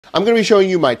I'm going to be showing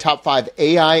you my top 5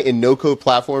 AI and no-code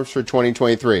platforms for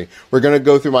 2023. We're going to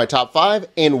go through my top 5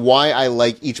 and why I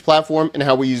like each platform and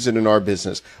how we use it in our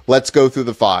business. Let's go through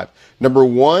the 5. Number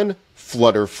 1,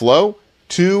 FlutterFlow.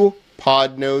 2,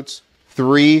 PodNotes.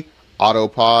 3,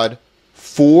 AutoPod.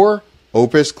 4,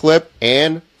 Opus Clip.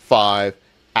 And 5,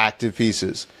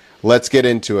 Activepieces. Let's get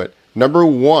into it. Number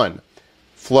 1,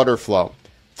 FlutterFlow.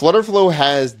 FlutterFlow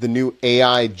has the new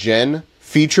AI Gen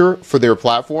feature for their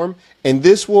platform, and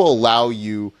this will allow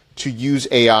you to use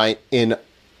AI in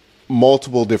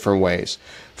multiple different ways.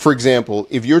 For example,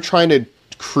 if you're trying to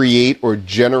create or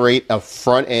generate a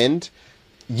front end,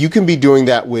 you can be doing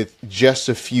that with just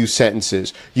a few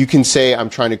sentences. You can say, I'm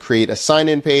trying to create a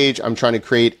sign-in page. I'm trying to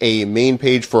create a main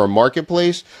page for a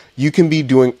marketplace. You can be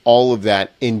doing all of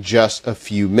that in just a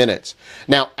few minutes.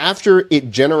 Now, after it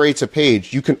generates a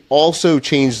page, you can also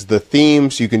change the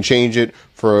themes. You can change it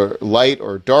for light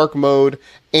or dark mode,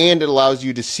 and it allows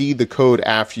you to see the code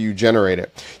after you generate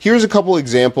it. Here's a couple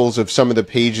examples of some of the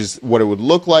pages, what it would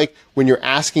look like when you're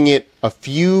asking it a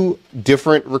few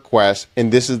different requests,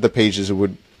 and this is the pages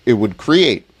it would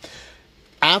create.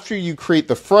 After you create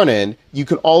the front end, you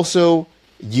can also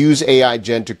use AI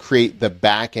Gen to create the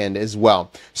back end as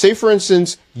well. Say, for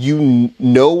instance, you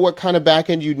know what kind of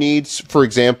back end you need. For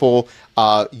example,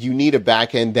 you need a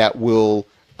back end that will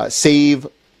save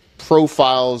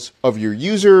profiles of your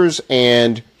users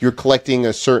and you're collecting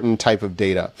a certain type of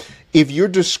data. If you're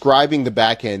describing the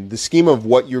backend, the scheme of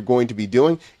what you're going to be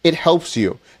doing, it helps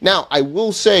you. Now, I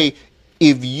will say,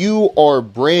 if you are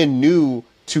brand new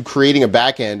to creating a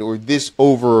backend or this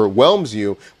overwhelms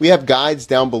you, we have guides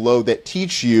down below that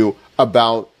teach you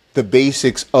about the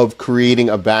basics of creating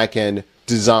a backend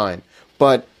design.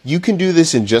 But you can do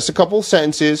this in just a couple of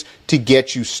sentences to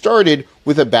get you started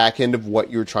with a backend of what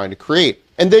you're trying to create.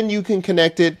 And then you can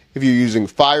connect it if you're using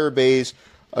Firebase,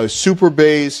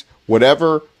 Superbase,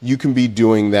 whatever, you can be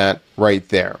doing that right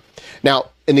there. Now,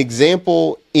 an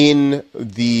example in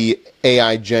the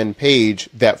AI Gen page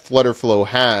that FlutterFlow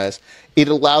has, it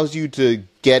allows you to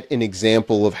get an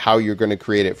example of how you're going to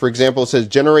create it. For example, it says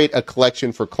generate a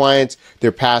collection for clients,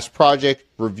 their past project,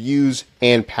 reviews,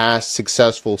 and past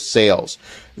successful sales.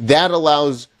 That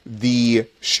allows the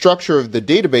structure of the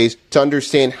database to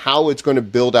understand how it's going to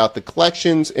build out the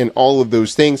collections and all of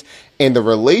those things and the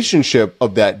relationship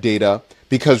of that data.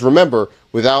 Because remember,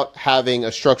 without having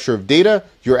a structure of data,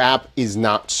 your app is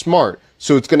not smart.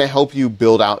 So it's going to help you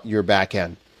build out your back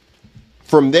end.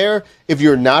 From there, if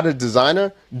you're not a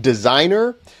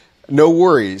designer, no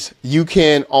worries. You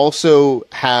can also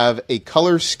have a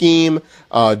color scheme,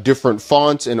 different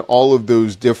fonts, and all of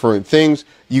those different things.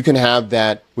 You can have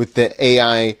that with the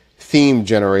AI theme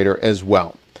generator as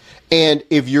well. And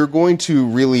if you're going to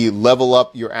really level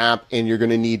up your app and you're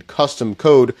going to need custom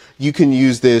code, you can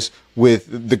use this with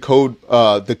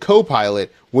the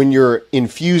Copilot when you're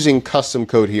infusing custom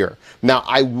code here. Now,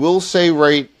 I will say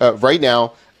right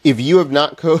now, if you have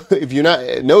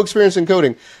no experience in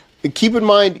coding, keep in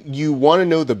mind you want to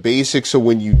know the basics, so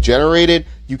when you generate it,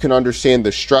 you can understand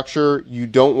the structure. You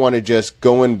don't want to just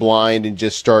go in blind and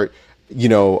just start,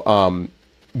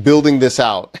 building this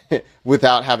out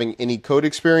without having any code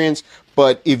experience.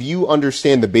 But if you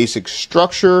understand the basic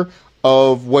structure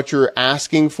of what you're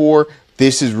asking for,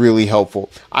 this is really helpful.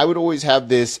 I would always have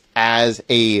this as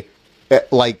the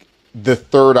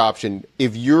third option.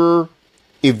 If you're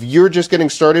just getting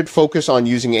started, focus on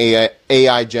using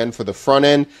AI Gen for the front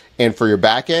end and for your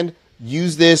back end.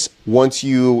 Use this once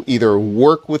you either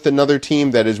work with another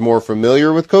team that is more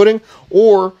familiar with coding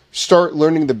or start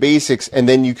learning the basics, and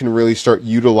then you can really start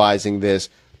utilizing this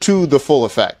to the full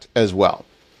effect as well.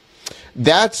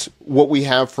 That's what we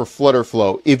have for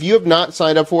FlutterFlow. If you have not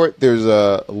signed up for it, there's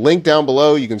a link down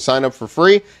below. You can sign up for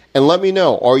free and let me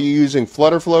know. Are you using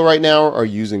FlutterFlow right now? Are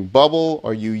you using Bubble?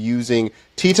 Are you using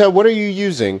Tita? What are you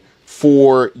using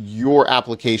for your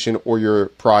application or your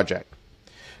project?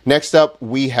 Next up,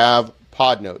 we have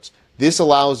PodNotes. This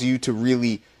allows you to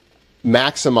really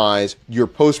maximize your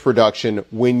post-production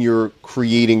when you're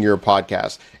creating your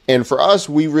podcast. And for us,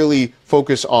 we really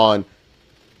focus on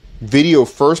video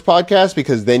first podcast,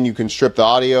 because then you can strip the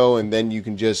audio and then you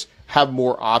can just have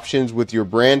more options with your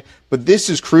brand. But this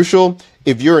is crucial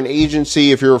if you're an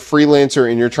agency, if you're a freelancer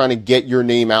and you're trying to get your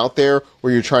name out there, or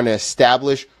you're trying to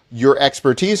establish your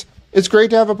expertise. It's great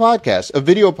to have a podcast, a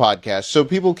video podcast, so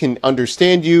people can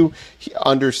understand you,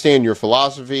 understand your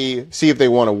philosophy, see if they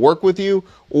want to work with you,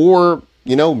 or,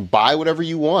 buy whatever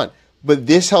you want. But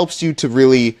this helps you to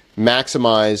really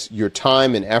maximize your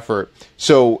time and effort.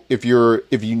 So if you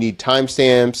need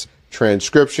timestamps,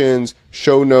 transcriptions,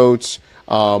 show notes,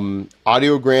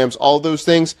 audiograms, all those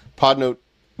things,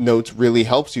 PodNotes really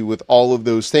helps you with all of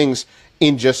those things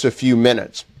in just a few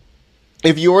minutes.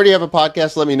 If you already have a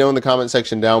podcast, let me know in the comment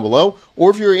section down below.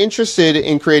 Or if you're interested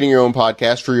in creating your own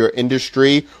podcast for your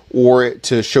industry or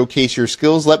to showcase your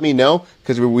skills, let me know,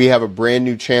 because we have a brand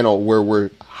new channel where we're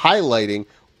highlighting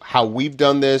how we've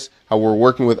done this, how we're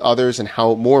working with others, and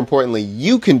how, more importantly,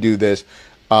 you can do this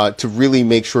to really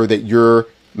make sure that you're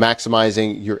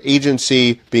maximizing your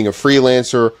agency, being a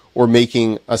freelancer, or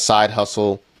making a side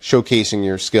hustle, showcasing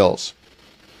your skills.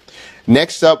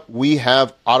 Next up, we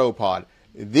have AutoPod.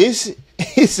 This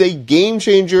is a game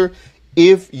changer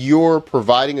if you're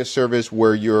providing a service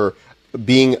where you're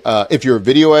if you're a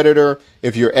video editor,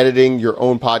 if you're editing your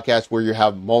own podcast where you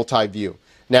have multi-view.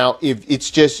 Now, if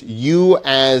it's just you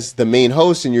as the main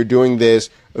host and you're doing this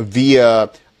via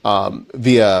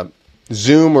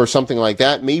Zoom or something like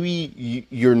that, maybe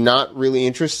you're not really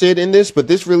interested in this, but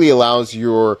this really allows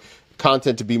your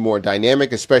content to be more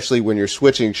dynamic, especially when you're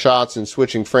switching shots and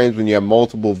switching frames when you have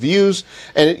multiple views.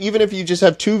 And even if you just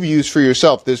have 2 views for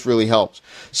yourself, this really helps.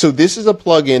 So this is a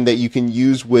plugin that you can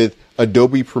use with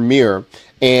Adobe Premiere,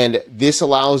 and this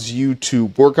allows you to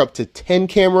work up to 10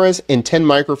 cameras and 10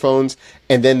 microphones,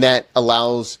 and then that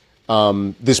allows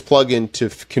this plugin to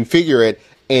configure it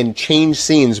and change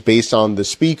scenes based on the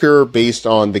speaker, based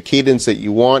on the cadence that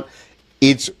you want.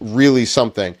 It's really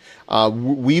something.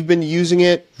 We've been using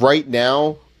it right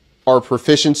now. Our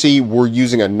proficiency, we're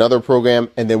using another program,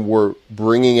 and then we're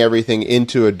bringing everything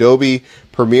into Adobe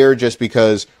Premiere just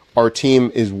because our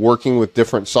team is working with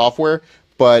different software.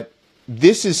 But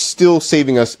this is still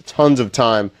saving us tons of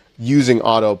time using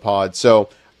AutoPod. So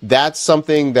that's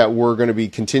something that we're going to be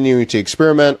continuing to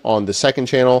experiment on the second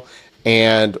channel,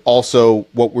 and also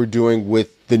what we're doing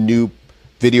with the new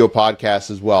video podcast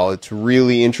as well. It's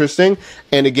really interesting.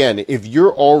 And again, if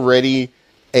you're already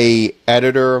a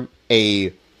editor, a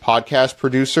podcast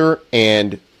producer,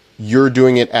 and you're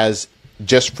doing it as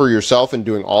just for yourself and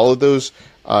doing all of those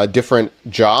different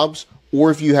jobs, or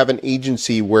if you have an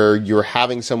agency where you're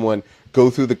having someone go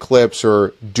through the clips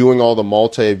or doing all the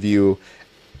multi-view,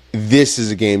 this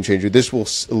is a game changer. This will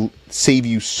save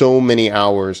you so many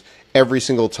hours every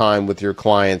single time with your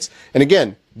clients. And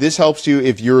again, this helps you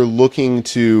if you're looking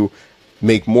to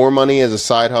make more money as a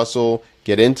side hustle,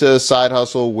 get into a side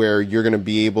hustle where you're going to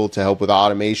be able to help with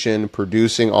automation,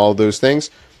 producing, all those things.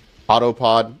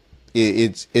 AutoPod,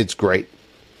 it's great.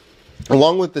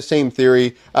 Along with the same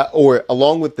theory, or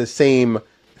along with the same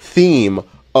theme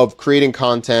of creating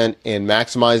content and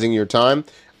maximizing your time,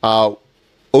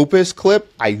 Opus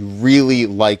Clip, I really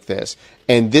like this.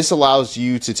 And this allows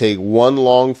you to take one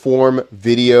long form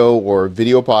video or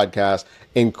video podcast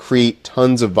and create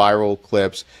tons of viral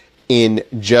clips in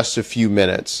just a few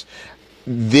minutes.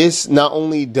 This not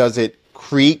only does it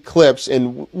create clips,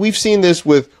 and we've seen this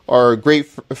with our great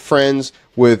friends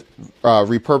with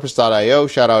repurpose.io,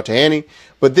 shout out to Annie,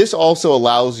 but this also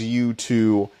allows you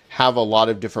to have a lot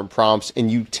of different prompts,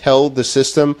 and you tell the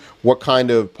system what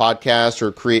kind of podcast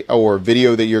or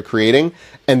video that you're creating,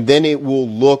 and then it will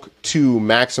look to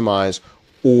maximize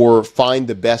or find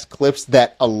the best clips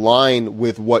that align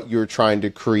with what you're trying to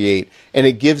create, and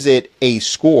it gives it a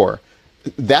score.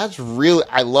 That's really,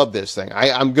 I love this thing.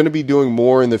 I'm going to be doing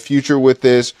more in the future with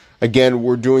this. Again,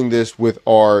 we're doing this with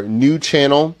our new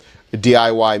channel,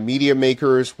 DIY Media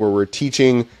Makers, where we're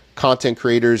teaching content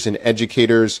creators and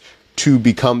educators to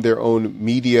become their own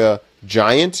media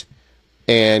giant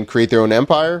and create their own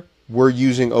empire. We're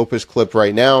using Opus Clip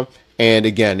right now, and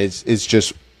again, it's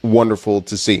just wonderful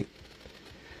to see.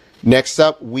 Next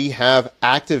up, we have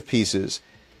Activepieces.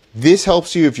 This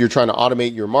helps you if you're trying to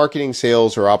automate your marketing,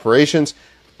 sales, or operations.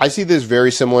 I see this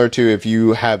very similar to if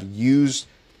you have used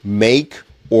Make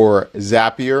or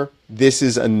Zapier. This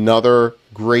is another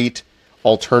great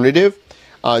alternative.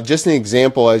 Just an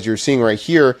example, as you're seeing right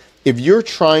here, if you're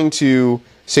trying to,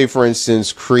 say for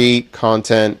instance, create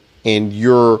content and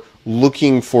you're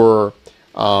looking for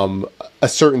a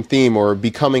certain theme or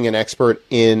becoming an expert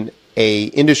in a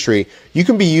industry, you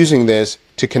can be using this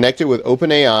to connect it with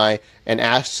OpenAI and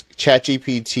ask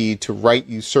ChatGPT to write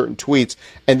you certain tweets,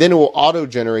 and then it will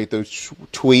auto-generate those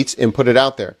tweets and put it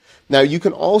out there. Now, you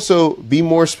can also be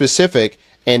more specific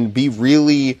and be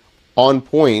really on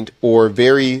point or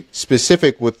very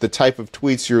specific with the type of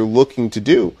tweets you're looking to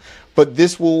do. But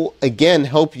this will, again,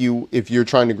 help you if you're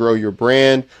trying to grow your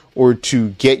brand or to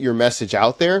get your message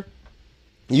out there.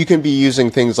 You can be using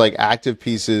things like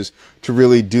Activepieces to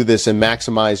really do this and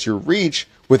maximize your reach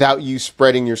without you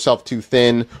spreading yourself too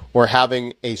thin or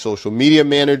having a social media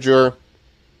manager.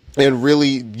 And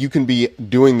really, you can be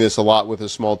doing this a lot with a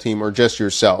small team or just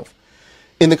yourself.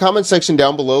 In the comment section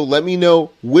down below, let me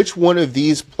know which one of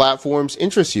these platforms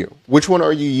interests you. Which one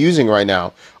are you using right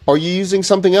now? Are you using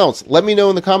something else? Let me know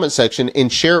in the comment section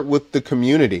and share it with the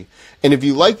community. And if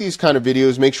you like these kind of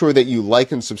videos, make sure that you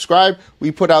like and subscribe.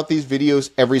 We put out these videos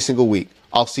every single week.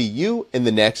 I'll see you in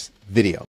the next video.